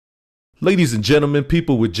Ladies and gentlemen,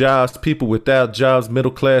 people with jobs, people without jobs,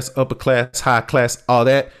 middle class, upper class, high class, all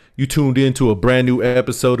that. You tuned in to a brand new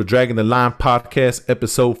episode of Dragging the Line Podcast,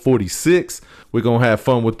 episode 46. We're going to have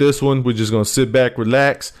fun with this one. We're just going to sit back,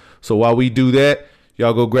 relax. So while we do that,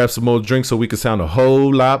 y'all go grab some more drinks so we can sound a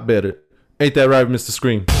whole lot better. Ain't that right, Mr.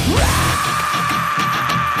 Scream?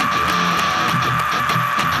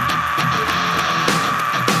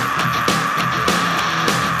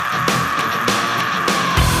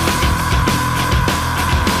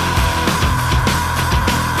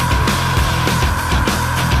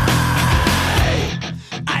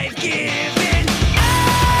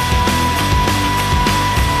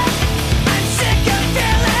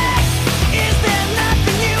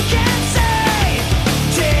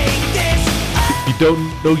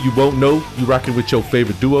 Don't know, you won't know. You rocking with your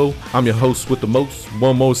favorite duo. I'm your host with the most,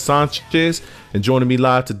 One Mo Sanchez, and joining me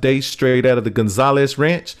live today, straight out of the Gonzalez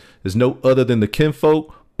Ranch, is no other than the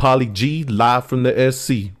kinfolk, Paulie G, live from the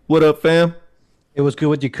SC. What up, fam? It was good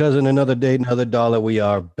with your cousin. Another day, another dollar. We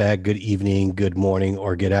are back. Good evening, good morning,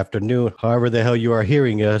 or good afternoon. However the hell you are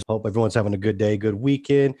hearing us. Hope everyone's having a good day, good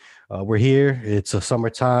weekend. We're here. It's a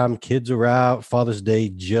summertime. Kids are out. Father's Day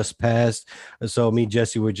just passed. So me and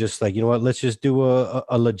Jesse were just like, you know what? Let's just do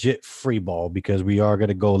a legit free ball because we are going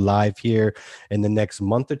to go live here in the next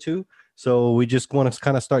month or two. So we just want to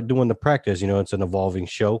kind of start doing the practice. You know, it's an evolving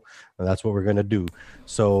show, and that's what we're going to do.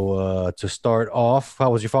 So to start off,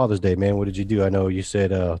 how was your Father's Day, man? What did you do? I know you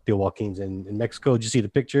said Theo Joaquin's in Mexico. Did you see the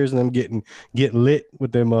pictures and them getting lit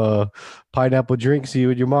with them pineapple drinks,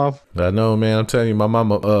 you and your mom? I know, man. I'm telling you, my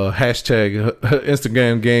mama hashtag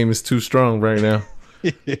Instagram game is too strong right now.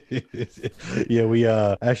 Yeah, we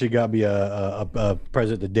actually got me a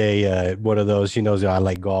present today. One of those, she knows I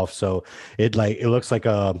like golf, so it looks like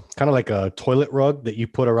a kind of like a toilet rug that you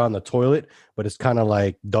put around the toilet, but it's kind of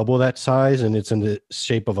like double that size, and it's in the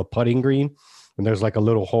shape of a putting green, and there's like a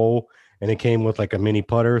little hole, and it came with like a mini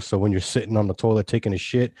putter, so when you're sitting on the toilet taking a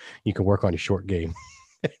shit, you can work on your short game.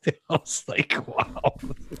 I was like, wow.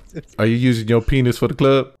 Are you using your penis for the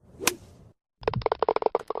club?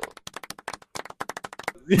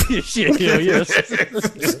 Shit, yes.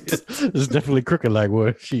 It's definitely crooked like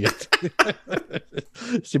what shit.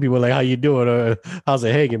 Should be like, how you doing? How's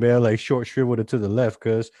it hanging, man? Like short shriveled to the left,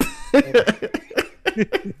 cuz.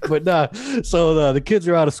 But nah, so the kids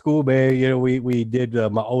are out of school, man. You know, we did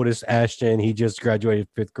my oldest Ashton, he just graduated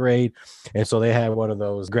 5th grade, and so they had one of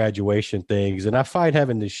those graduation things. And I find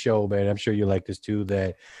having this show, man, I'm sure you like this too,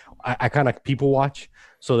 that I kind of people watch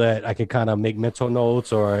so that I can kind of make mental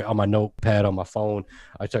notes, or on my notepad on my phone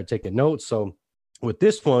I start taking notes. So with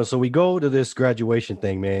this one, so we go to this graduation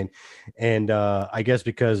thing, man, and I guess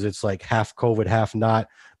because it's like half COVID, half not,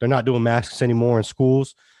 they're not doing masks anymore in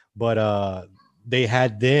schools, but they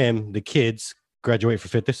had the kids graduate for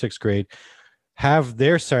 5th or 6th grade, have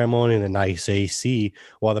their ceremony in a nice AC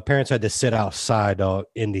while the parents had to sit outside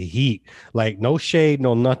in the heat, like no shade,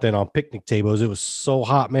 no nothing, on picnic tables. It was so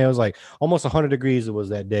hot, man. It was like almost 100 degrees it was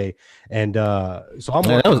that day. And so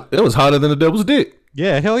it was hotter than the devil's dick.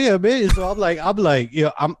 Yeah, hell yeah, man. So I'm like,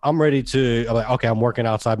 yeah, I'm ready to. I'm like, okay, I'm working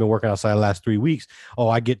outside. I've been working outside the last 3 weeks. Oh,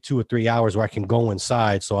 I get 2 or 3 hours where I can go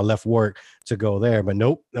inside. So I left work to go there, but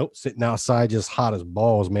nope, sitting outside, just hot as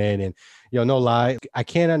balls, man. And no lie, I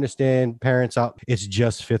can't understand parents out. It's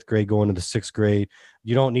just 5th grade going into 6th grade.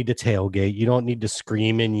 You don't need to tailgate. You don't need to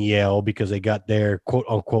scream and yell because they got their quote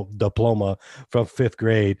unquote diploma from 5th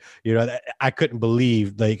grade. You know, I couldn't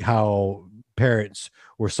believe like how parents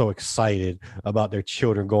were so excited about their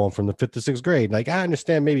children going from the 5th to 6th grade. Like, I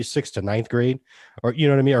understand maybe 6th to 9th grade, or you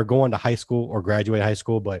know what I mean, or going to high school or graduate high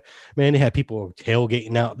school, but man, they had people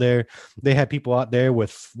tailgating out there. They had people out there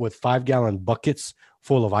with 5-gallon buckets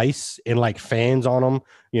full of ice and like fans on them,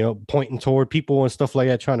 you know, pointing toward people and stuff like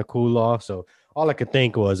that, trying to cool off. So all I could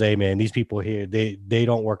think was, hey man, these people here, they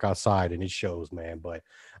don't work outside, and it shows, man. But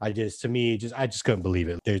I just couldn't believe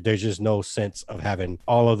it. There's just no sense of having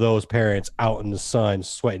all of those parents out in the sun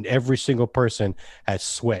sweating. Every single person had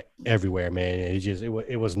sweat everywhere, man. And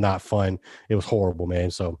it was not fun. It was horrible, man.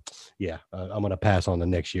 So yeah, I'm gonna pass on the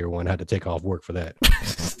next year one. I had to take off work for that.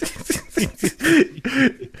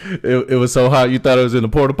 It was so hot you thought it was in the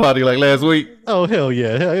porta potty like last week. Oh hell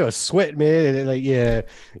yeah, it was sweat, man. And like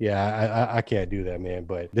I can't do that, man.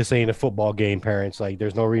 But this ain't a football game, parents. Like,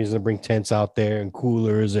 there's no reason to bring tents out there and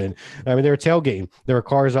coolers. And I mean, they were tailgating. There were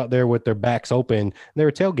cars out there with their backs open. They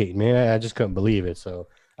were tailgating, man. I just couldn't believe it. So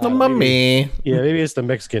My man. Yeah, maybe it's the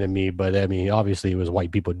Mexican in me, but I mean, obviously it was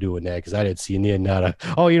white people doing that because I didn't see near nada.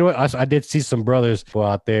 Oh, you know what? I did see some brothers go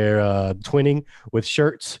out there twinning with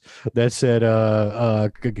shirts that said,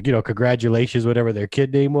 congratulations, whatever their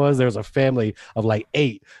kid name was. There was a family of like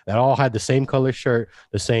 8 that all had the same color shirt,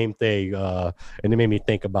 the same thing. And it made me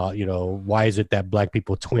think about, why is it that black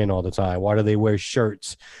people twin all the time? Why do they wear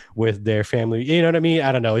shirts with their family? You know what I mean?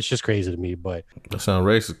 I don't know. It's just crazy to me, but That sound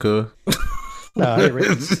racist, cuz. no, I ain't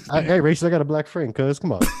racist. I got a black friend, cuz.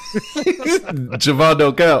 Come on. Javon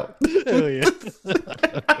don't count. Hell yeah.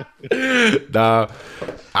 Nah.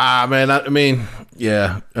 Man, I mean,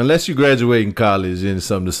 yeah. Unless you graduate in college and it's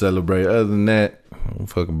something to celebrate. Other than that,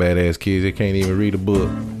 fucking badass kids. They can't even read a book.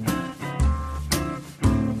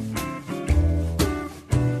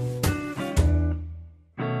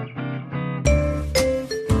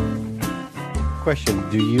 Question: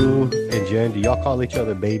 do you and Jen, do y'all call each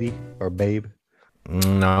other baby or babe?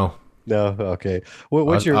 No. No. Okay.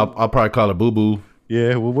 What's your? I'll probably call her boo boo.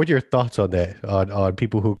 Yeah. What are your thoughts on that? On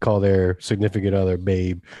people who call their significant other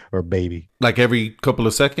babe or baby? Like every couple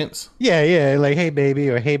of seconds. Yeah. Yeah. Like hey baby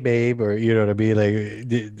or hey babe or you know what I mean?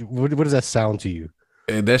 Like what does that sound to you?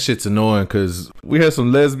 And that shit's annoying because we had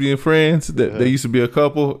some lesbian friends that they used to be a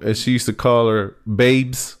couple, and she used to call her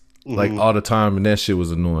babes like all the time, and that shit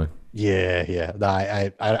was annoying. Yeah. No,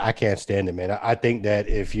 I can't stand it, man. I think that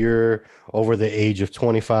if you're over the age of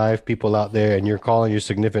 25, people out there, and you're calling your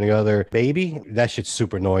significant other baby, that shit's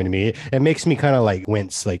super annoying to me. It makes me kind of like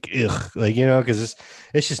wince, like ugh, like because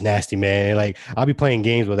it's just nasty, man. And, like I'll be playing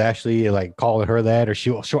games with Ashley, and, like calling her that, or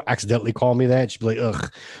she'll accidentally call me that. She'll be like, ugh,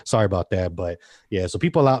 sorry about that. But yeah, so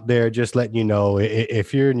people out there, just letting you know,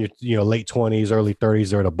 if you're in your late 20s, early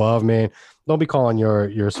 30s, or above, man, don't be calling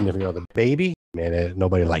your significant other baby. Man,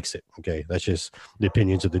 nobody likes it. Okay, that's just the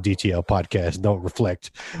opinions of the DTL podcast. Don't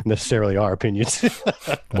reflect necessarily our opinions.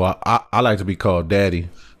 Well, I like to be called daddy.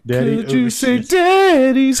 Daddy, could you say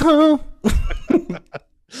daddy's home?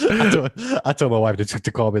 I told my wife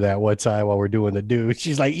to call me that one time while we're doing the dude.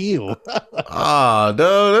 She's like, ew.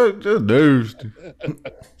 No, that's nasty.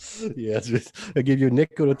 Yeah, I give you a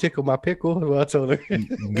nickel to tickle my pickle. Well, I told her.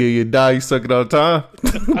 Give you a die, you suck it all the time.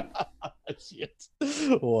 Shit.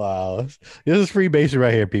 Wow, this is free basic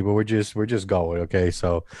right here, people. We're just going, okay?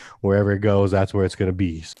 So wherever it goes, that's where it's gonna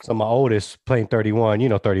be. So my oldest playing 31.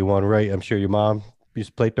 31, right? I'm sure your mom used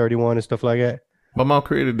to play 31 and stuff like that. My mom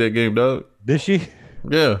created that game, dog. Did she?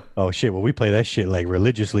 Yeah. Oh shit. Well, we play that shit like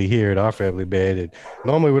religiously here in our family, man. And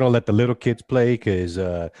normally we don't let the little kids play because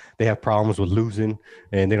they have problems with losing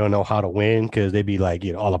and they don't know how to win because they be like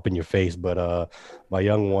all up in your face. But my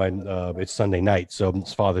young one, it's Sunday night, so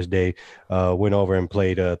it's Father's Day. Went over and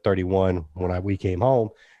played 31 when we came home.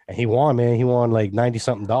 And he won, man. He won like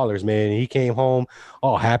 $90-something, man. And he came home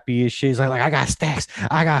all happy as shit. He's like, I got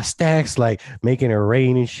stacks, like making it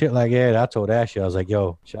rain and shit like that. And I told Ashley, I was like,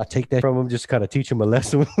 yo, should I take that from him? Just kind of teach him a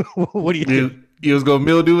lesson. What do you think? You was gonna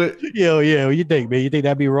mildew it? Yeah. What you think, man? You think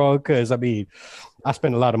that'd be wrong? Because I mean, I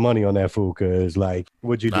spent a lot of money on that food. Because like,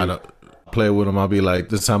 what'd you do? I don't play with him. I'll be like,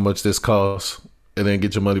 this is how much this costs, and then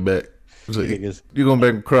get your money back. So you're gonna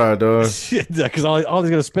make him cry, dog. Because all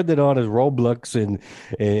he's gonna spend it on is Roblox and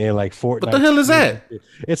like Fortnite. What the hell is that?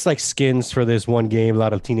 It's like skins for this one game. A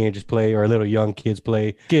lot of teenagers play, or little young kids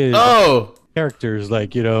play. Characters,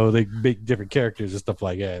 like they make different characters and stuff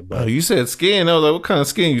like that. But you said skin. I was like, what kind of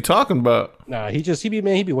skin you talking about? Nah, he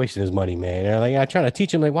be wasting his money, man. And like I trying to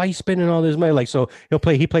teach him, like, why you spending all this money? Like, so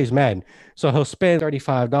he plays Madden, so he'll spend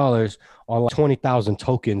 $35 on like 20,000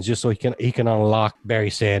 tokens just so he can unlock Barry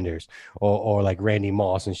Sanders or like Randy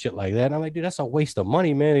Moss and shit like that. And I'm like, dude, that's a waste of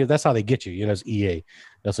money, man. That's how they get you. It's EA.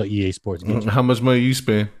 That's how EA Sports gets you. How much money you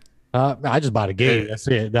spend? I just bought a game. That's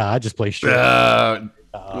it. Nah, I just play straight.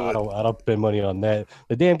 I don't spend money on that.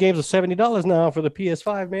 The damn games are $70 now for the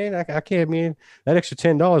PS5, man. I can't, man. That extra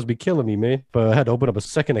 $10 be killing me, man. But I had to open up a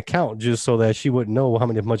second account just so that she wouldn't know how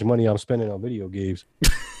much money I'm spending on video games.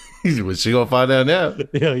 Was she gonna find out now?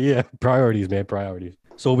 Yeah. Priorities, man. Priorities.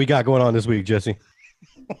 So what we got going on this week, Jesse?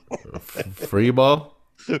 Free ball?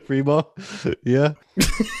 Free ball? Yeah.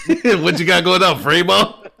 What you got going on? Free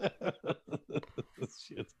ball?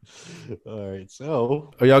 Shit. All right,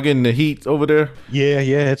 so are y'all getting the heat over there? Yeah,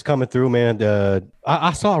 it's coming through, man.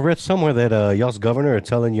 I read somewhere that y'all's governor are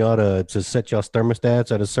telling y'all to set y'all's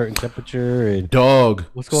thermostats at a certain temperature. And dog,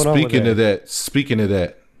 what's going on with that? Speaking of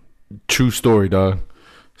that, true story, dog.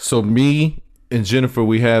 So me and Jennifer,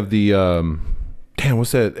 we have the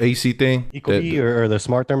what's that AC thing? Ecobee or the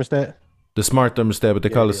smart thermostat? The smart thermostat, but they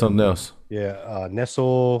call it something else. Yeah,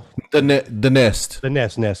 Nestle. The Nest. The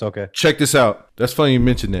Nest. Okay. Check this out. That's funny you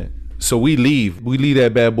mentioned that. So we leave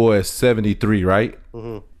that bad boy at 73, right?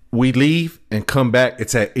 Mm-hmm. We leave and come back,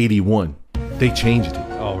 it's at 81. They changed it.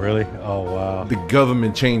 Oh, really? Oh, wow. The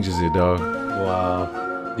government changes it, dog.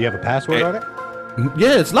 Wow. Do you have a password on it?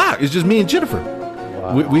 Yeah, it's locked. It's just me and Jennifer.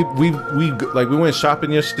 Wow. We went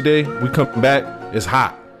shopping yesterday. We come back, it's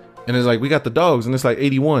hot. And it's like, we got the dogs, and it's like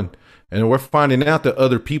 81. And we're finding out that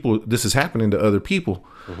other people, this is happening to other people.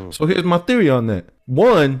 Mm-hmm. So here's my theory on that.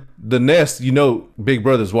 One, the nest, Big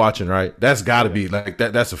Brother's watching, right? That's got to be like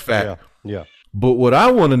that. That's a fact. Yeah. But what I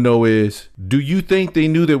want to know is, do you think they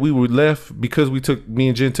knew that we were left because me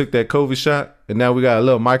and Jen took that COVID shot, and now we got a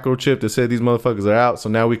little microchip that said these motherfuckers are out, so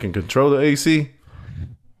now we can control the AC?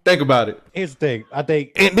 Think about it. Here's the thing. I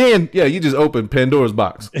think. And then, you just opened Pandora's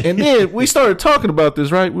box. And then we started talking about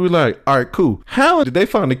this, right? We were like, all right, cool. How did they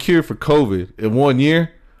find a cure for COVID in 1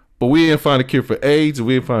 year, but we didn't find a cure for AIDS, and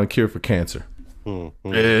we didn't find a cure for cancer?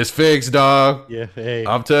 Mm-hmm. It's fixed, dog. Yeah, hey.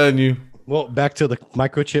 I'm telling you. Well, back to the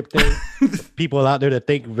microchip thing. People out there that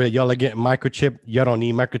think that y'all are getting microchip, y'all don't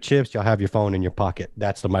need microchips. Y'all have your phone in your pocket.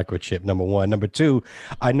 That's the microchip, number one. Number two,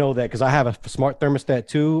 I know that because I have a smart thermostat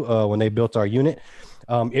too. When they built our unit,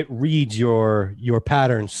 it reads your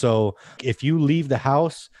patterns. So if you leave the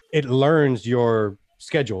house, it learns your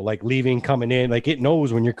schedule, like leaving, coming in. Like it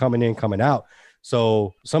knows when you're coming in, coming out.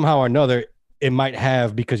 So somehow or another, it might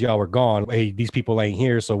have, because y'all were gone, hey, these people ain't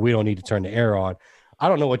here, so we don't need to turn the air on. I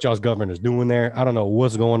don't know what y'all's governor's doing there. I don't know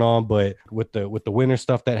what's going on, but with the winter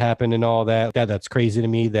stuff that happened and all that's crazy to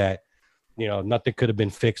me that, nothing could have been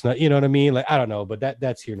fixed. You know what I mean? Like, I don't know, but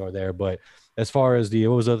that's here nor there. But as far as what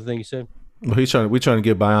was the other thing you said? Well, we're trying to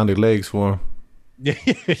get bionic legs for him.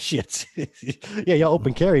 Yeah, shit. Yeah, y'all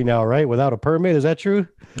open carry now, right? Without a permit. Is that true?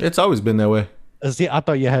 It's always been that way. See, I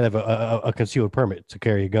thought you had to have a concealed permit to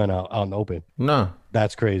carry a gun out in the open. No.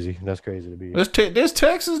 That's crazy. That's crazy to be. There's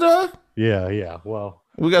Texas, dog. Yeah. Well,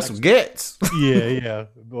 we got some gets. Yeah.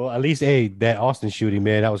 Well, at least, that Austin shooting,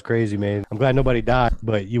 man, that was crazy, man. I'm glad nobody died,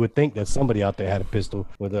 but you would think that somebody out there had a pistol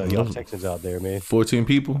with y'all Texans out there, man. 14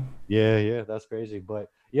 people. Yeah, that's crazy. But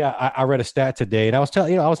yeah, I read a stat today, and I was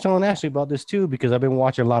telling Ashley about this too, because I've been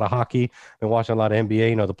watching a lot of hockey, been watching a lot of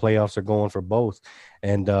NBA. The playoffs are going for both,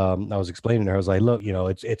 and I was explaining to her, I was like, look,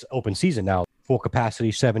 it's open season now. Full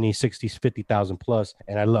capacity, 70, 60, 50,000 plus.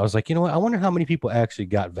 And I was like, I wonder how many people actually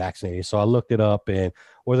got vaccinated. So I looked it up, and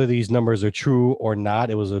whether these numbers are true or not,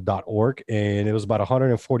 it was a .org, and it was about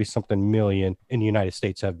 140 something million in the United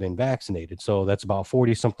States have been vaccinated. So that's about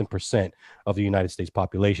 40 something % of the United States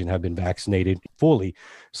population have been vaccinated fully.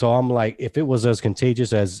 So I'm like, if it was as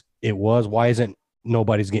contagious as it was, why isn't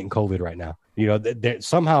nobody's getting COVID right now?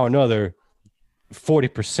 Somehow or another,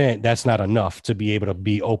 40%, that's not enough to be able to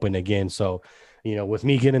be open again. So, with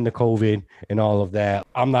me getting the COVID and all of that,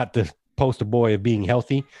 I'm not the poster boy of being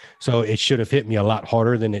healthy. So it should have hit me a lot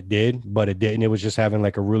harder than it did, but it didn't. It was just having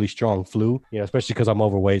like a really strong flu, especially because I'm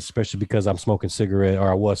overweight, especially because I was smoking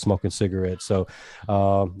cigarettes. So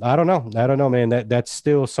I don't know, man. That's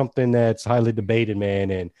still something that's highly debated,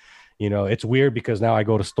 man. And it's weird because now I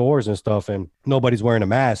go to stores and stuff and nobody's wearing a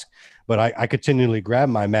mask, but I continually grab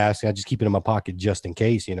my mask and I just keep it in my pocket just in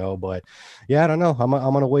case, but yeah, I don't know. I'm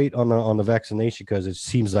going to wait on the vaccination because it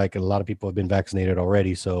seems like a lot of people have been vaccinated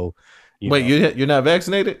already. So wait, you're not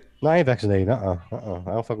vaccinated? No, I ain't vaccinated. I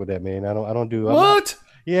don't fuck with that, man. I don't do what?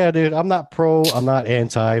 Yeah, dude, I'm not pro. I'm not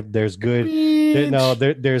anti. There's good.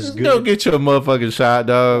 There's good. Don't get your motherfucking shot,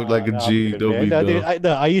 dog. Like a G.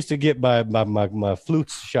 I used to get my flu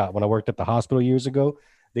shot when I worked at the hospital years ago.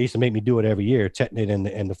 They used to make me do it every year, tetanus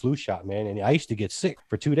and the flu shot, man. And I used to get sick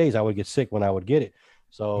for 2 days. I would get sick when I would get it.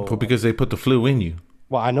 So because they put the flu in you.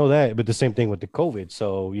 Well, I know that, but the same thing with the COVID.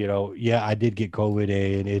 So, yeah, I did get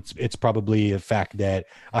COVID, and it's probably a fact that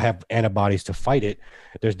I have antibodies to fight it.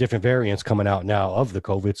 There's different variants coming out now of the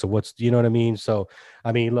COVID. So you know what I mean? So,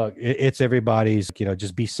 I mean, look, it's everybody's,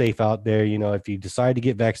 just be safe out there. If you decide to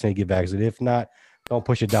get vaccinated, get vaccinated. If not, don't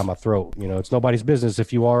push it down my throat. It's nobody's business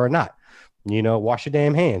if you are or not. Wash your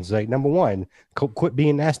damn hands. Like, number one, quit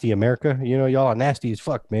being nasty, America. Y'all are nasty as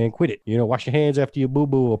fuck, man. Quit it. Wash your hands after you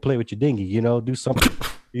boo-boo or play with your dinghy. Do something.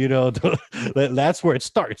 That's where it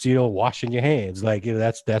starts. Washing your hands. Like,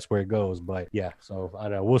 that's where it goes. But yeah, so I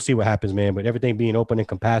don't know. We'll see what happens, man. But everything being open in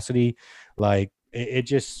capacity, like it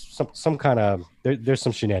just some kind of there's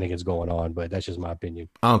some shenanigans going on. But that's just my opinion.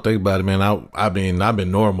 I don't think about it, man. I've been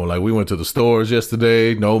normal. Like, we went to the stores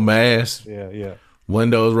yesterday, no mask. Yeah.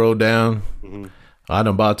 Windows rolled down. Mm-hmm. I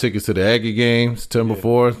done bought tickets to the Aggie game September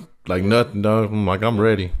 4th. Like, nothing, dog. I'm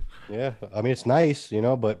ready. Yeah, I mean, it's nice,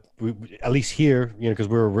 but we, at least here, because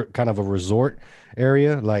we're kind of a resort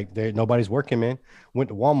area. Like, nobody's working, man. Went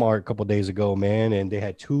to Walmart a couple of days ago, man, and they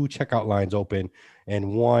had 2 checkout lines open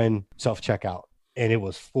and 1 self-checkout. and it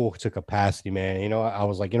was full to capacity, man. You know, I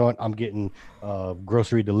was like, you know what, I'm getting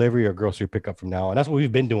grocery delivery or grocery pickup from now on. That's what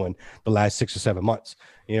we've been doing the last 6 or 7 months.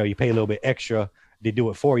 You know, you pay a little bit extra, they do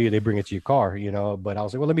it for you, they bring it to your car, you know. But I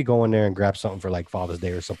was like, well, let me go in there and grab something for like Father's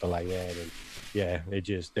Day or something like that. And yeah, it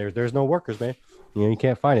just there's no workers, man. You know, you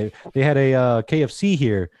can't find it. They had a KFC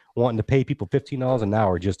here wanting to pay people $15 an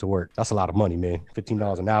hour just to work. That's a lot of money, man.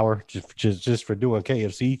 $15 an hour just for doing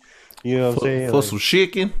KFC. You know what I'm saying? For some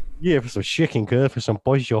chicken. Yeah, for some chicken, cuz, for some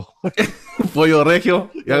pollo. Pollo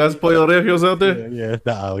Regio. Y'all got some Pollo Regios out there? Yeah.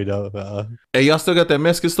 Nah, we don't. Hey, y'all still got that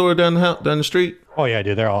Mexican store down the street? Oh yeah,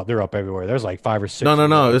 dude. They're up everywhere. There's like 5 or 6.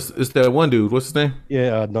 No. It's that one dude. What's his name?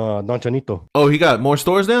 Yeah, Don Chanito. Oh, he got more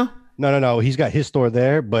stores now? No. He's got his store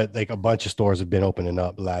there, but like a bunch of stores have been opening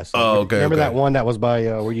up last. Oh, okay. Remember that one that was by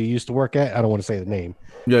where you used to work at? I don't want to say the name.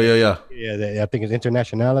 Yeah. Yeah, I think it's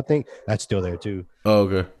International. I think that's still there too. Oh,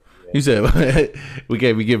 okay. He said we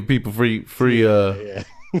give people free. Yeah.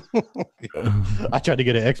 I tried to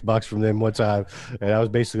get an Xbox from them one time, and that was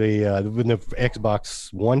basically when the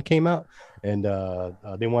Xbox One came out, and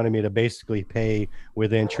they wanted me to basically pay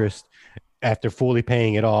with interest after fully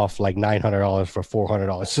paying it off, like $900 for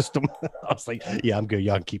 $400 system. I was like, yeah, I'm good.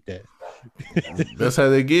 Y'all can keep that. That's how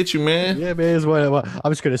they get you, man. Yeah, man. It's I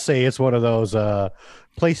was gonna say it's one of those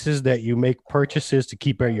places that you make purchases to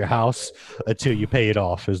keep at your house until you pay it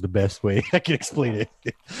off is the best way I can explain it.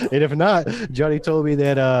 And if not, Johnny told me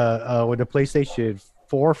that when the PlayStation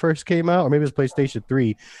 4 first came out, or maybe it was PlayStation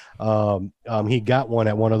 3, he got one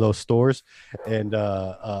at one of those stores, and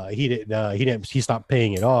he stopped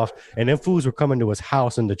paying it off, and then fools were coming to his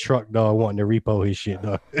house in the truck, dog, wanting to repo his shit,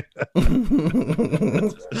 dog.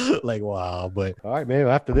 Like, wow. But all right, man,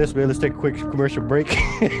 after this, man, let's take a quick commercial break.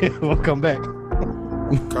 We'll come back.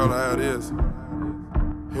 Call it how it is.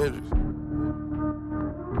 Hendrix.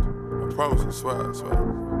 I promise you, swear.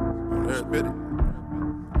 On there, spit it.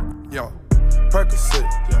 Yo. Percocet,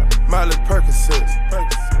 Miley Percocet,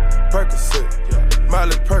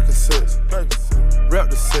 Miley Percocet, rep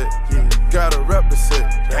the set, gotta rep the set,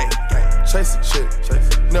 chase a chick,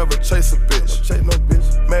 never chase a bitch, chase no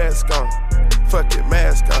bitch, mask on, fuck it,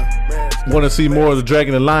 mask on. Want to see more of the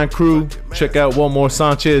Dragging the Line crew? Check out One More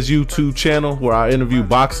Sanchez YouTube channel where I interview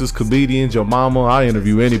boxers, comedians, your mama. I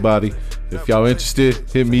interview anybody. If y'all interested,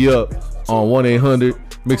 hit me up on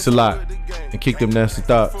 1-800-MIX-A-LOT and kick them nasty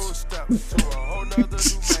thoughts.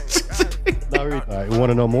 All right, you want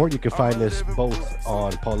to know more? You can find us both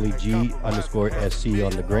on PaulieG_SC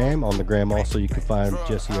on the gram. On the gram also, you can find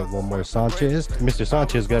Jesse at One More Sanchez. Mr.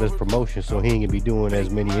 Sanchez got his promotion, so he ain't gonna be doing as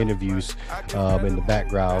many interviews in the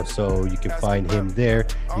background. So you can find him there.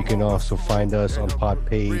 You can also find us on pod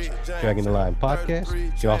page, Dragging the Line Podcast.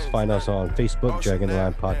 You can also find us on Facebook, Dragging the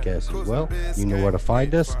Line Podcast as well. You know where to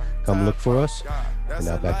find us. Come look for us. And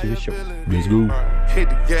now back to the show. Let's go. Hit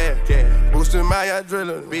the gas, boosting my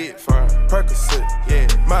adrenaline, big firm. Percocet, yeah,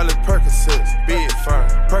 Miley Percocet, big firm.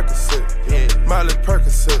 Percocet, yeah, Miley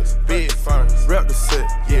Percocet, big firm. Rep the set,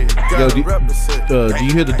 yeah, gotta rep the set. Do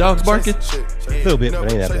you hear the dogs barking? A little bit, but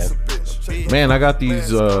ain't that bad. Man, I got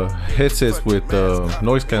these headsets with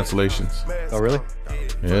noise cancellations. Oh, really?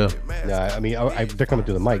 Yeah. Yeah, I mean, they're coming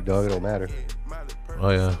through the mic, dog. It don't matter. Oh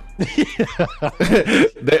yeah.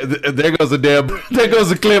 there goes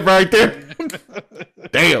the clip right there.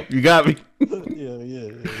 Damn, you got me. Yeah.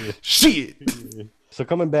 Shit. So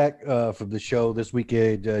coming back from the show this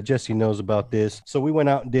weekend, Jesse knows about this. So we went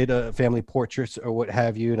out and did family portraits or what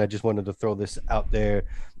have you, and I just wanted to throw this out there.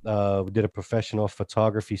 We did a professional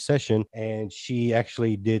photography session, and she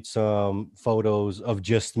actually did some photos of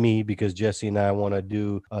just me because Jesse and I want to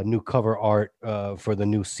do a new cover art for the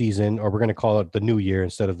new season, or we're going to call it the new year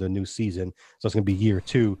instead of the new season. So it's going to be year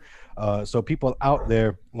 2. So people out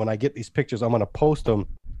there, when I get these pictures, I'm going to post them,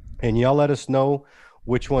 and y'all let us know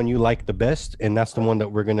which one you like the best, and that's the one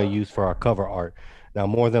that we're going to use for our cover art. Now,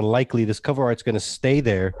 more than likely, this cover art's going to stay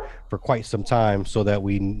there for quite some time so that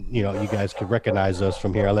you guys can recognize us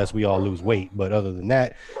from here, unless we all lose weight. But other than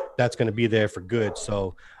that, that's going to be there for good.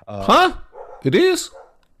 So, It is?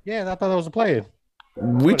 Yeah, I thought that was a plan.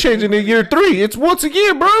 We changing it year 3. It's once a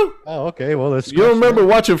year, bro. Oh, okay. Well, let's. You remember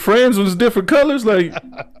watching Friends with different colors, like?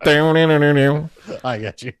 I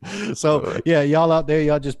got you. So yeah, y'all out there,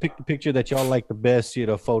 y'all just pick the picture that y'all like the best.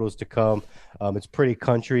 Photos to come. It's pretty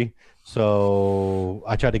country. So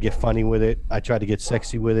I try to get funny with it. I try to get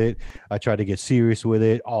sexy with it. I try to get serious with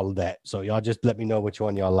it. All of that. So y'all just let me know which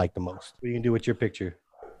one y'all like the most. What you can do with your picture?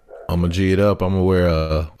 I'm gonna G it up. I'm gonna wear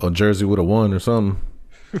a jersey with a 1 or something.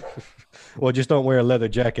 Well, just don't wear a leather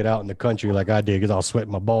jacket out in the country like I did, because I'll sweat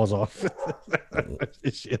my balls off.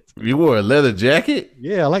 Shit. You wore a leather jacket?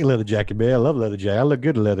 Yeah, I like leather jacket, man. I love leather jacket. I look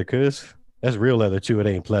good in leather, cuz. That's real leather too. It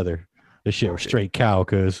ain't pleather. This shit was straight cow,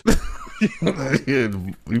 cuz.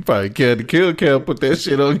 You probably can't kill Cal put that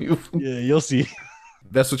shit on you. Yeah, you'll see.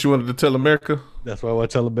 That's what you wanted to tell America? That's what I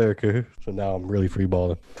want to tell America. So now I'm really free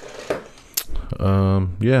balling.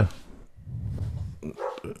 Yeah.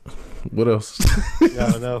 What else? Yeah,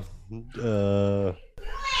 I don't know.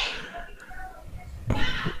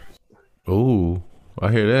 Oh,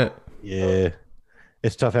 I hear that. Yeah.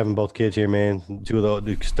 It's tough having both kids here, man. Two of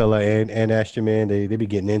the Stella and Ashton, man. They be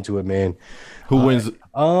getting into it, man. Who wins?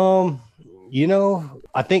 You know,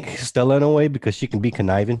 I think Stella in a way because she can be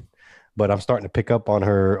conniving, but I'm starting to pick up on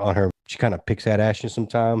her. She kind of picks at Ashton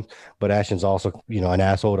sometimes, but Ashton's also, you know, an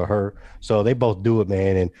asshole to her. So they both do it,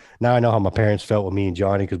 man. And now I know how my parents felt with me and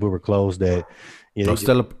Johnny because we were close. That you know,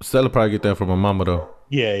 Stella probably get that from her mama though.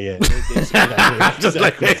 Yeah. Just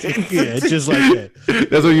like that. Yeah, just like that.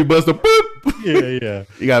 That's when you bust a boop. Yeah.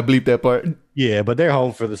 You gotta bleep that part. Yeah, but they're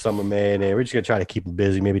home for the summer, man, and we're just gonna try to keep them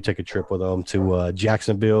busy. Maybe take a trip with them to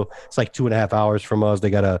Jacksonville. It's like 2.5 hours from us. They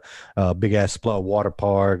got a big ass water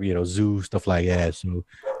park, you know, zoo, stuff like that. So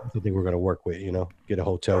I think we're gonna work with, you know, get a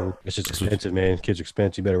hotel. It's just expensive, man. Kids are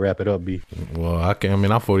expensive. You better wrap it up, B. Well, I can't. I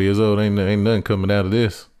mean, I'm 40 years old. Ain't nothing coming out of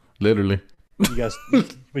this. Literally. You got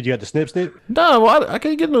the snip? No, well, I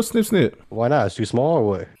can't get no snip. Why not? It's too small or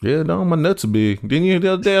what? Yeah, no, my nuts are big. Didn't you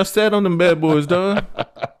the other day I sat on them bad boys, dog?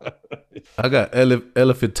 I got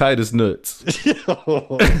elephantitis nuts.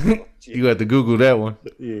 You got to Google that one.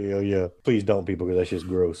 Yeah. Please don't, people, because that's just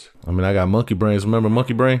gross. I mean, I got monkey brains. Remember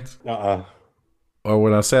monkey brains? Or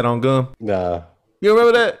when I sat on gum? Nah. You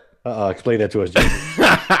remember that? Explain that to us, Jesse.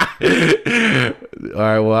 All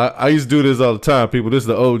right, well, I used to do this all the time, people. This is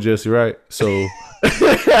the old Jesse, right? So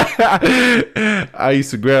I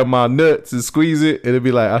used to grab my nuts and squeeze it, and it'd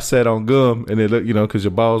be like I sat on gum, and it look, you know, because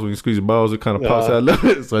your balls, when you squeeze your balls, it kind of pops out a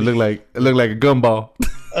little bit, so it looked like a gumball.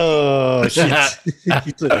 Oh shit!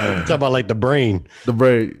 You talk about like the brain. The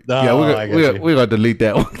brain. Yeah, we're gonna delete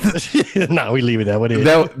that one. Nah, we leaving that one in.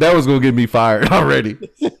 That was gonna get me fired already.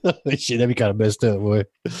 Shit, that'd be kind of messed up, boy.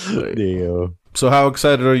 Damn. So how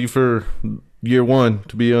excited are you for year one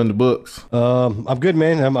to be on the books? I'm good,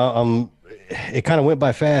 man. I'm it kind of went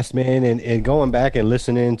by fast, man. And going back and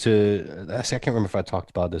listening to, I can't remember if I talked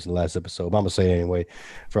about this in the last episode, but I'm gonna say it anyway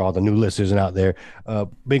for all the new listeners out there.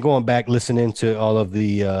 Been going back, listening to all of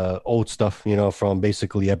the old stuff, you know, from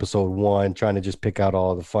basically episode 1, trying to just pick out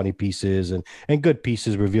all the funny pieces and good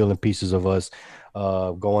pieces, revealing pieces of us.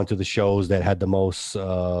 Going to the shows that had the most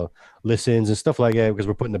listens and stuff like that, because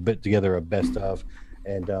we're putting together a best of.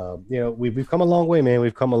 And you know, we've come a long way, man.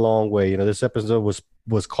 We've come a long way. You know, this episode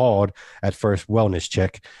was called at first Wellness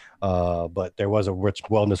Check, but there was a rich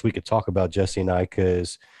wellness we could talk about, Jesse and I,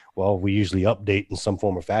 because well, we usually update in some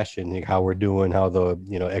form or fashion, like how we're doing, how the,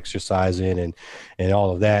 you know, exercising and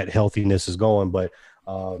all of that healthiness is going. But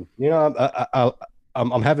you know,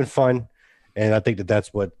 I'm having fun. And I think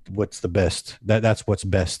that's what's the best. That's what's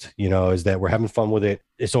best, you know, is that we're having fun with it.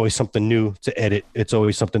 It's always something new to edit. It's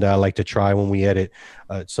always something that I like to try when we edit.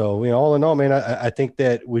 So, you know, all in all, man, I think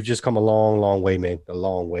that we've just come a long, long way, man, a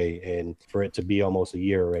long way. And for it to be almost a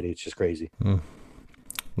year already, it's just crazy.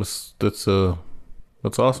 That's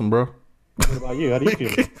awesome, bro. What about you? How do you feel?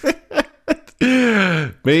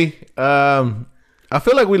 Me? I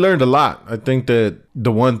feel like we learned a lot. I think that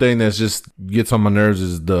the one thing that's just gets on my nerves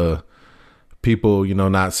is the people, you know,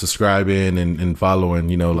 not subscribing and following,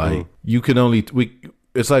 you know, like you can only,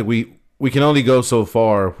 it's like we can only go so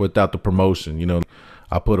far without the promotion. You know,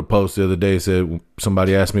 I put a post the other day, said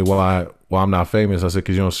somebody asked me why I'm not famous. I said,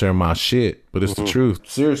 cause you don't share my shit, but it's the truth.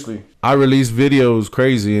 Seriously. I release videos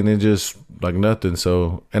crazy and it just like nothing.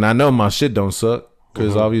 So, and I know my shit don't suck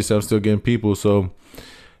cause obviously I'm still getting people. So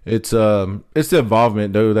it's the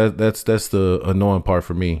involvement, though. That's the annoying part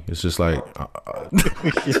for me. It's just like,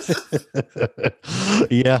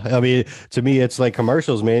 yeah. I mean, to me, it's like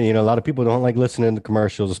commercials, man. You know, a lot of people don't like listening to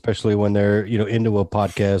commercials, especially when they're, you know, into a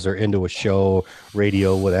podcast or into a show,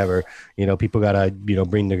 radio, whatever. You know, people gotta, you know,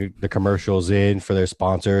 bring the commercials in for their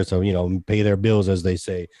sponsors, so, you know, pay their bills, as they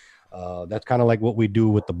say. That's kind of like what we do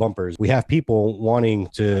with the bumpers. We have people wanting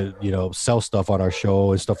to, you know, sell stuff on our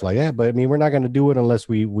show and stuff like that. But I mean, we're not going to do it unless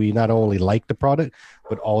we not only like the product,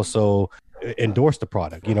 but also endorse the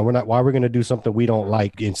product. You know, why we're going to do something we don't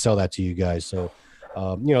like and sell that to you guys. So,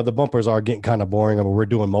 you know, the bumpers are getting kind of boring. I mean, we're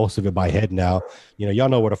doing most of it by head now. You know, y'all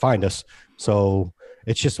know where to find us. So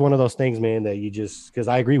it's just one of those things, man, that you just, because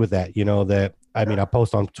I agree with that, you know, that, I mean, I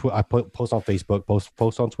post on post on Facebook,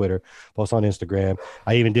 post on Twitter, post on Instagram.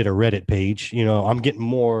 I even did a Reddit page. You know, I'm getting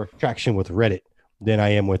more traction with Reddit than I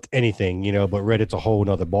am with anything, but Reddit's a whole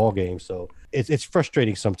nother ball game. So it's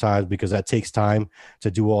frustrating sometimes because that takes time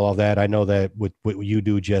to do all of that. I know that with what you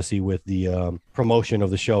do, Jesse, with the promotion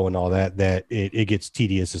of the show and all that it gets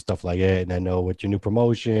tedious and stuff like that. And I know with your new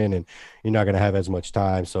promotion and you're not going to have as much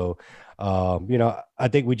time. So, I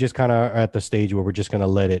think we just kind of are at the stage where we're just going to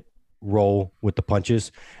let it roll with the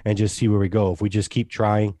punches and just see where we go. If we just keep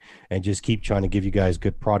trying and just keep trying to give you guys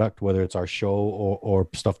good product, whether it's our show or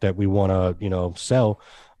stuff that we want to, sell,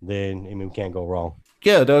 then we can't go wrong.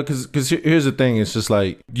 Yeah, Doug, because here's the thing. It's just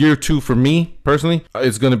like year 2 for me personally,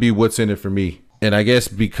 it's going to be what's in it for me. And I guess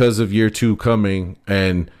because of year 2 coming,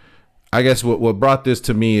 and I guess what brought this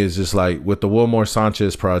to me is just like with the Wilmore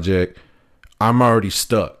Sanchez project, I'm already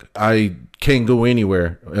stuck. I can't go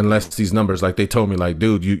anywhere unless these numbers, like they told me, like,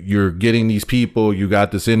 dude, you're getting these people, you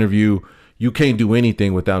got this interview, you can't do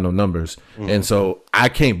anything without no numbers. And so I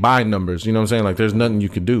can't buy numbers. You know what I'm saying? Like there's nothing you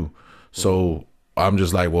can do. So I'm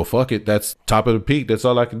just like, well, fuck it. That's top of the peak. That's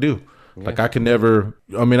all I can do. Yeah. Like I can never,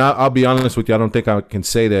 I'll be honest with you. I don't think I can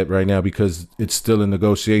say that right now because it's still in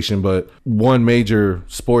negotiation, but one major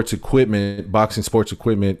boxing sports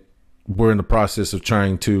equipment, we're in the process of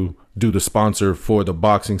trying to do the sponsor for the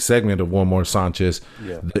boxing segment of Wilmore Sanchez.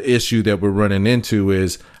 Yeah. The issue that we're running into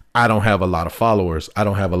is I don't have a lot of followers. I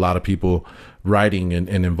don't have a lot of people writing and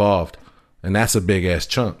involved. And that's a big ass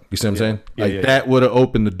chunk. You see what I'm saying? That would have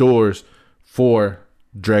opened the doors for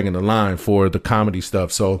Dragging the Line, for the comedy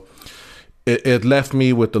stuff. So it left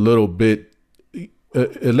me with a little bit,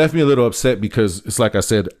 it left me a little upset because it's like I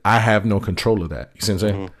said, I have no control of that. You see what I'm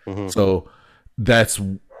saying? Mm-hmm. So that's,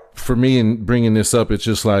 for me, in bringing this up, it's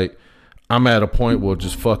just like, I'm at a point where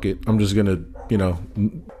just fuck it. I'm just going to,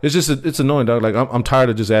 it's annoying, dog. Like I'm tired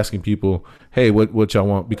of just asking people, hey, what y'all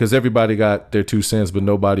want? Because everybody got their 2 cents, but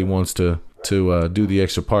nobody wants to do the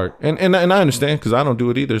extra part. And I understand because I don't do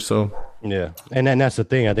it either. So yeah, and that's the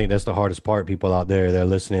thing. I think that's the hardest part. People out there that are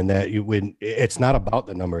listening, that it's not about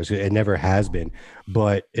the numbers. It never has been,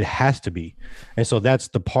 but it has to be. And so that's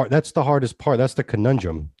the part. That's the hardest part. That's the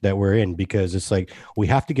conundrum that we're in, because it's like we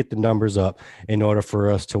have to get the numbers up in order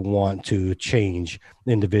for us to want to change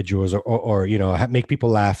individuals or make people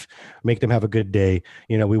laugh, make them have a good day.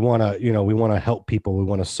 We want to help people. We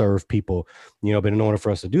want to serve people. But in order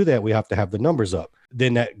for us to do that, we have to have the numbers up.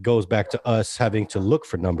 Then that goes back to us having to look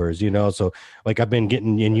for numbers, so like I've been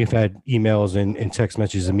getting, and you've had emails and text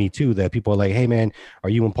messages of me too, that people are like, hey man, are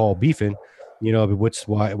you and Paul beefing?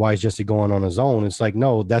 Why is Jesse going on his own? It's like,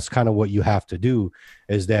 no, that's kind of what you have to do,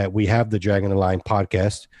 is that we have the Dragging the Line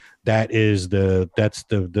podcast. That's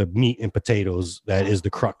the meat and potatoes. That is the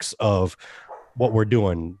crux of what we're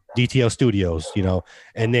doing. DTL Studios,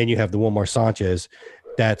 and then you have the Wilmore Sanchez.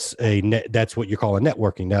 That's what you're calling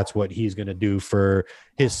networking. That's what he's going to do for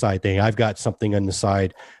his side thing. I've got something on the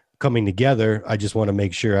side coming together. I just want to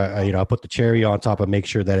make sure I put the cherry on top and make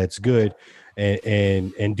sure that it's good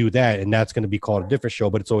and do that. And that's going to be called a different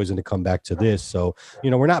show, but it's always going to come back to this. So,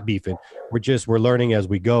 we're not beefing. We're learning as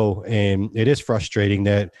we go. And it is frustrating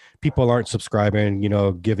that people aren't subscribing,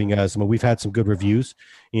 giving us, we've had some good reviews,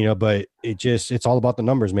 but it's all about the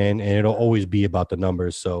numbers, man. And it'll always be about the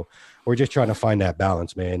numbers. So we're just trying to find that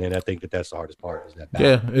balance, man. And I think that's the hardest part, is that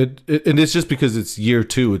balance. Yeah. And it's just because it's year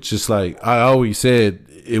 2. It's just like I always said,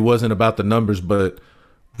 it wasn't about the numbers, but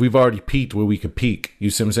we've already peaked where we could peak. You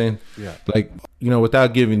see what I'm saying? Yeah. Like,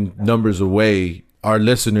 without giving numbers away, our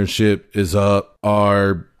listenership is up.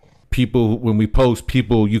 Our people, when we post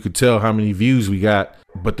people, you could tell how many views we got,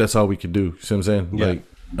 but that's all we can do. You see what I'm saying? Yeah. Like,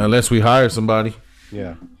 unless we hire somebody.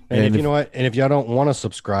 Yeah. And if y'all don't want to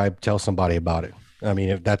subscribe, tell somebody about it.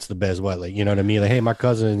 If that's the best way, like, what I mean? Like, hey, my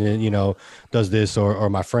cousin, does this,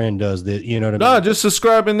 or my friend does this, just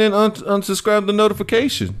subscribe and then unsubscribe the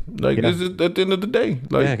notification. Like, at the end of the day.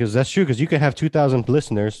 Like, yeah, because that's true. Because you can have 2,000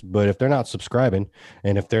 listeners, but if they're not subscribing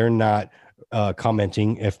and if they're not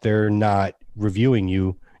commenting, if they're not reviewing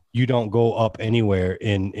you, you don't go up anywhere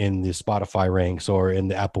in the Spotify ranks or in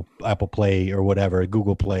the Apple Play or whatever,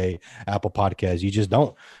 Google Play, Apple Podcasts. You just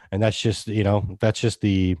don't. And that's just,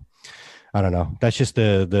 I don't know. That's just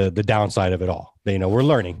the downside of it all. We're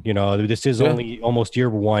learning. This is only almost year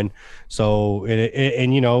 1. So,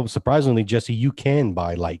 and surprisingly, Jesse, you can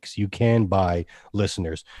buy likes, you can buy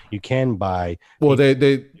listeners, you can buy. Well,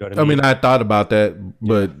 I thought about that,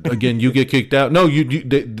 but again, you get kicked out. No,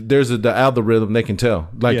 there's the algorithm. They can tell.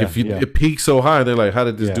 Like if it peaks so high, they're like, how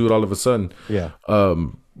did this do it all of a sudden? Yeah.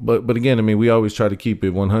 But again, we always try to keep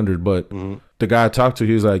it 100. But the guy I talked to,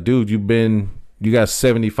 he was like, dude, you got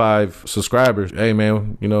 75 subscribers. Hey,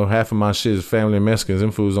 man, half of my shit is family and Mexicans. Them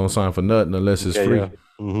fools don't sign for nothing unless it's free. Yeah.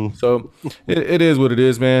 Mm-hmm. So it is what it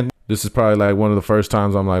is, man. this is probably like one of the first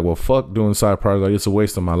times I'm like, well, fuck doing side projects. Like, it's a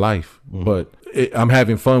waste of my life. But I'm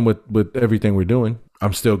having fun with everything we're doing.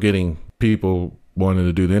 I'm still getting people wanting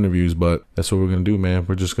to do the interviews, but that's what we're gonna do, man.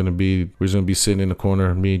 We're just gonna be sitting in the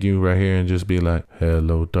corner, me and you right here, and just be like,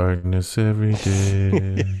 hello darkness every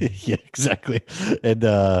day. Yeah, exactly. And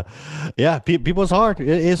people, it's hard. It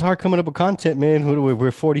is hard coming up with content, man.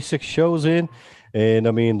 We're 46 shows in, and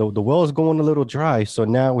I mean the well is going a little dry, so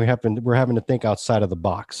now we're having to think outside of the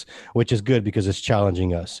box, which is good because it's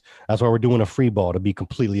challenging us. That's why we're doing a free ball, to be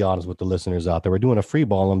completely honest with the listeners out there. We're doing a free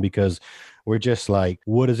ball on because we're just like,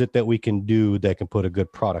 what is it that we can do that can put a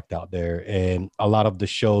good product out there? And a lot of the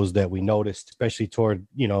shows that we noticed, especially toward,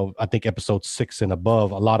 I think episode 6 and above,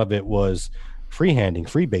 a lot of it was freehanding,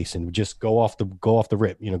 freebasing. Just go off the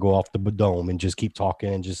rip, go off the dome and just keep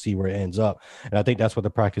talking and just see where it ends up. And I think that's what the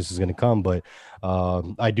practice is going to come. But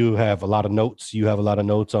I do have a lot of notes. You have a lot of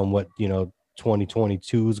notes on what,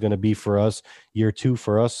 2022 is going to be for us, year 2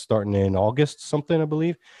 for us, starting in August, something, I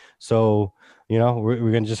believe. So,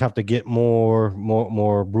 we're going to just have to get more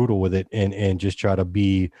brutal with it and just try to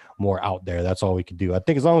be more out there. That's all we can do. I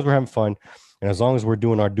think as long as we're having fun and as long as we're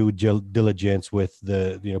doing our due diligence with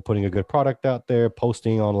the, putting a good product out there,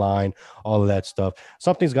 posting online, all of that stuff,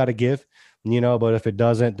 something's got to give, but if it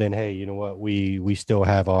doesn't, then, hey, you know what? We still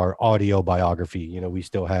have our audio biography. We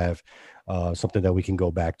still have something that we can go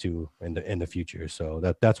back to in the future. So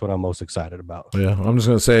that's what I'm most excited about. Yeah, I'm just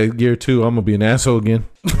gonna say year 2, I'm gonna be an asshole again.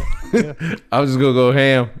 Yeah. I'm just gonna go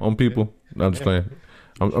ham on people. No, I'm just playing.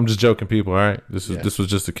 I'm just joking, people. All right, this was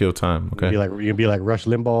just to kill time. Okay, you're gonna be like Rush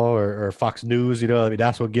Limbaugh or Fox News. I mean,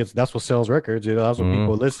 that's what sells records. That's what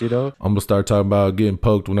people listen. I'm gonna start talking about getting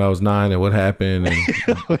poked when I was 9 and what happened. And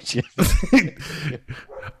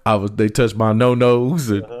they touched my no-nos.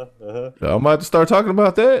 And I'm about to start talking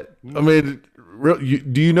about that. I mean,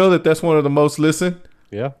 do you know that's one of the most listened?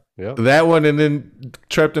 Yeah. That one, and then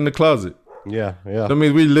Trapped in the Closet. Yeah. I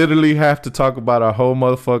mean, we literally have to talk about our whole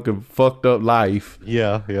motherfucking fucked up life.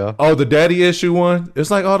 Yeah. Oh, the daddy issue one? It's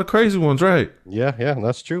like all the crazy ones, right? Yeah,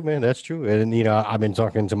 that's true, man. That's true. And, I've been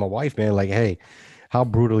talking to my wife, man, like, hey, how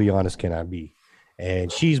brutally honest can I be?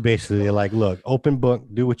 And she's basically like, look, open book,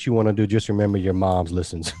 do what you want to do. Just remember your mom's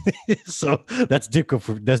listens. So that's difficult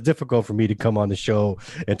for me to come on the show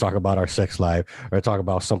and talk about our sex life or talk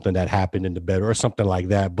about something that happened in the bed or something like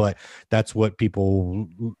that. But that's what people,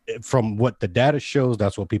 from what the data shows,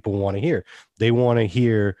 that's what people want to hear. They want to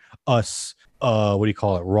hear us,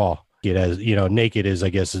 raw. It as naked as, I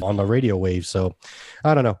guess, on the radio wave. So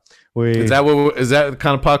I don't know. Is that the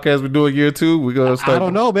kind of podcast we're doing year 2? We're gonna start. I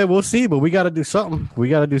don't know, man. We'll see, but we got to do something.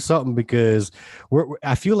 Because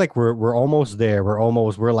I feel like we're almost there.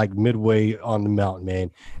 We're like midway on the mountain, man.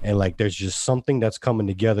 And like there's just something that's coming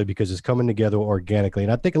together because it's coming together organically.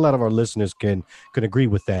 And I think a lot of our listeners can agree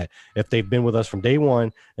with that. If they've been with us from day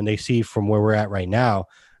one and they see from where we're at right now,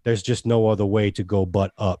 there's just no other way to go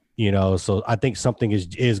but up, So I think something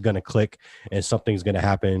is going to click and something's going to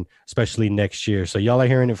happen, especially next year. So y'all are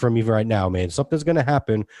hearing it from me right now, man. Something's going to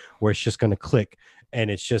happen where it's just going to click and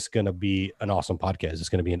it's just going to be an awesome podcast. It's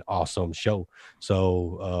going to be an awesome show.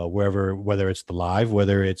 So whether it's the live,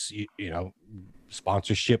 whether it's,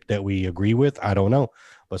 sponsorship that we agree with, I don't know.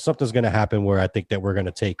 But something's going to happen where I think that we're going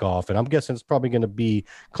to take off. And I'm guessing it's probably going to be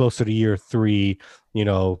closer to year 3,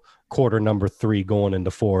 quarter number 3 going into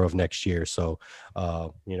 4 of next year. So, we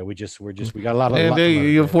got a lot of. And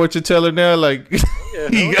you're a fortune teller now, like.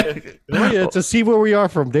 To see where we are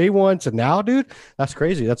from day 1 to now, dude, that's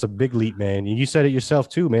crazy. That's a big leap, man. And you said it yourself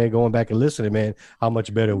too, man. Going back and listening, man, how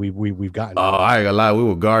much better we've gotten. Oh, I ain't gonna lie, we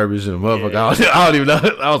were garbage and motherfucker. Yeah. I don't even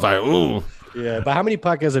know. I was like, ooh. Yeah, but how many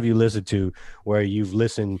podcasts have you listened to where you've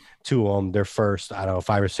listened to them their first, 5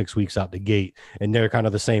 or 6 weeks out the gate, and they're kind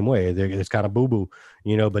of the same way? It's kind of boo-boo,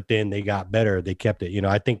 but then they got better. They kept it.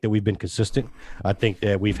 I think that we've been consistent. I think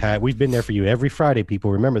that we've been there for you every Friday,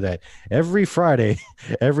 people. Remember that. Every Friday,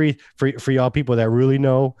 for y'all people that really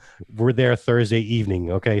know, we're there Thursday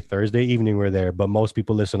evening, okay? Thursday evening we're there, but most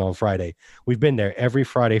people listen on Friday. We've been there every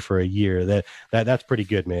Friday for a year. That's pretty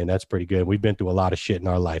good, man. That's pretty good. We've been through a lot of shit in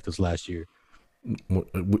our life this last year.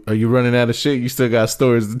 Are you running out of shit? You still got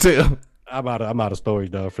stories to tell? I'm out of stories,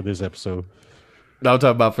 dog, for this episode. No, I'm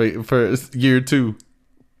talking about for year 2.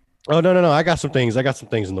 Oh, no. I got some things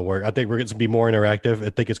in the work. I think we're going to be more interactive. I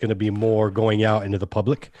think it's going to be more going out into the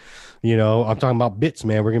public. I'm talking about bits,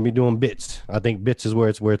 man. We're going to be doing bits. I think bits is where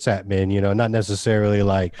it's at, man. Not necessarily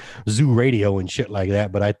like zoo radio and shit like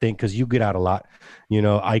that, but I think because you get out a lot,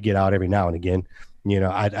 I get out every now and again.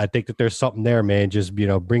 I think that there's something there, man. Just,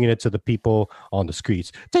 bringing it to the people on the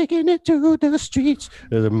streets, taking it to the streets.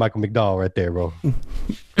 There's a Michael McDowell right there, bro.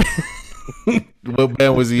 What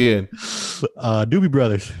band was he in? Doobie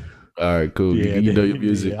Brothers. All right, cool. You know your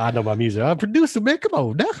music. Yeah, I know my music. I'm a producer, man. Come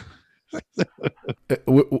on now.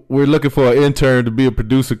 We're looking for an intern to be a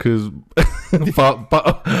producer because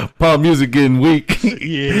Paul music getting weak.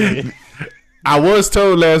 Yeah. I was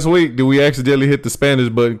told last week that we accidentally hit the Spanish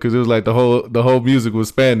button because it was like the whole music was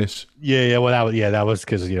Spanish. Yeah. Well, that was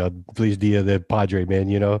because Feliz Dia de Padre,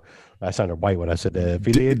 man. I sounded white when I said that.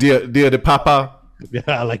 Dia de Papa. Yeah,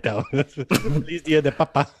 I like that one. Feliz Dia de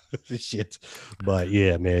Papa. Shit. But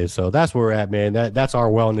yeah, man. So that's where we're at, man. That's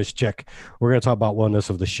our wellness check. We're gonna talk about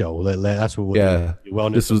wellness of the show. That's what.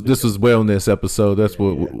 Wellness. This was wellness episode. That's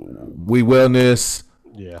we wellness.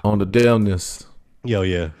 Yeah. On the downess.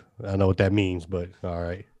 Yeah. I know what that means, but all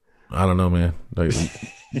right. I don't know, man. Like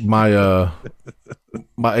my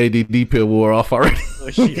ADD pill wore off already.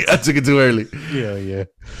 I took it too early. Yeah.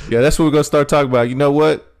 That's what we're gonna start talking about. You know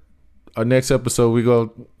what? Our next episode, we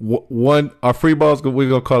go our free balls. We're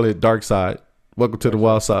gonna call it Dark Side. Welcome to the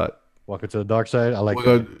wild side. Welcome to the dark side. I like. We're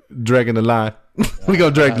gonna dragging the line. We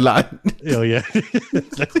gonna drag the line. Yeah.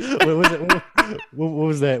 What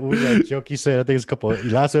was that joke he said? I think it's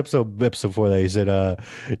last episode before that. He said,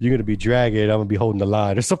 "You're gonna be dragging. I'm gonna be holding the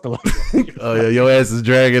line," or something like that. Oh yeah, your ass is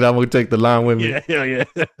dragging. I'm gonna take the line with me. Yeah.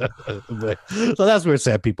 So that's where it's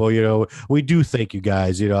at, people. We do thank you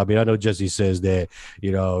guys. I know Jesse says that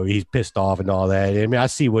he's pissed off and all that. I mean, I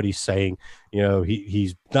see what he's saying.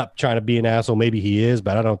 He's not trying to be an asshole. Maybe he is,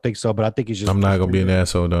 but I don't think so. But I think he's just. I'm not gonna be an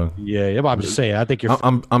asshole though. Yeah, but I'm just saying. I think you're.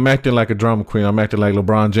 I'm acting like a drama queen. I'm acting like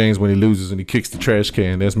LeBron James when he loses and he kicks the trash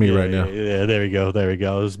can. That's me right now. Yeah, there we go. There he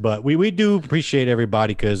goes. But we do appreciate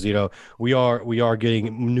everybody because we are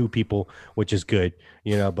getting new people, which is good.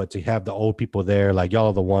 But to have the old people there, like y'all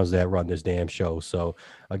are the ones that run this damn show. So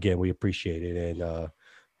again, we appreciate it. And I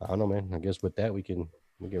don't know, man. I guess with that we can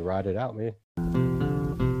ride it out, man.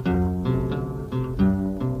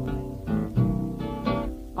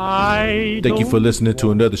 Thank you for listening to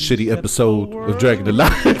another shitty episode of Dragging the Line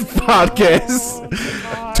podcast.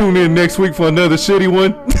 Tune in next week for another shitty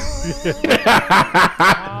one.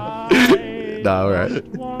 All right.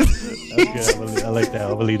 Okay, I like that.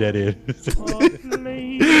 I'll believe that in.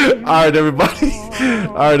 All right,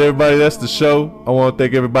 everybody. That's the show. I want to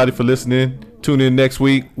thank everybody for listening. Tune in next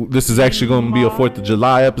week. This is actually going to be a 4th of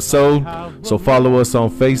July episode. So follow us on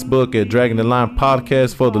Facebook at Dragging the Line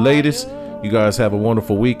Podcast for the latest. You guys have a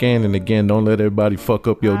wonderful weekend. And again, don't let everybody fuck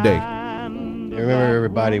up your day. Remember,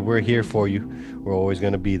 everybody, we're here for you. We're always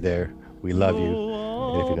going to be there. We love you.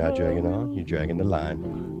 And if you're not dragging on, you're dragging the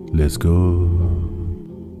line. Let's go.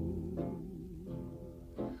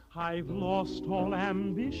 I've lost all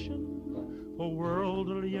ambition for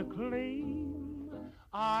worldly acclaim.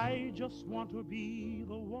 I just want to be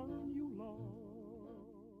the one you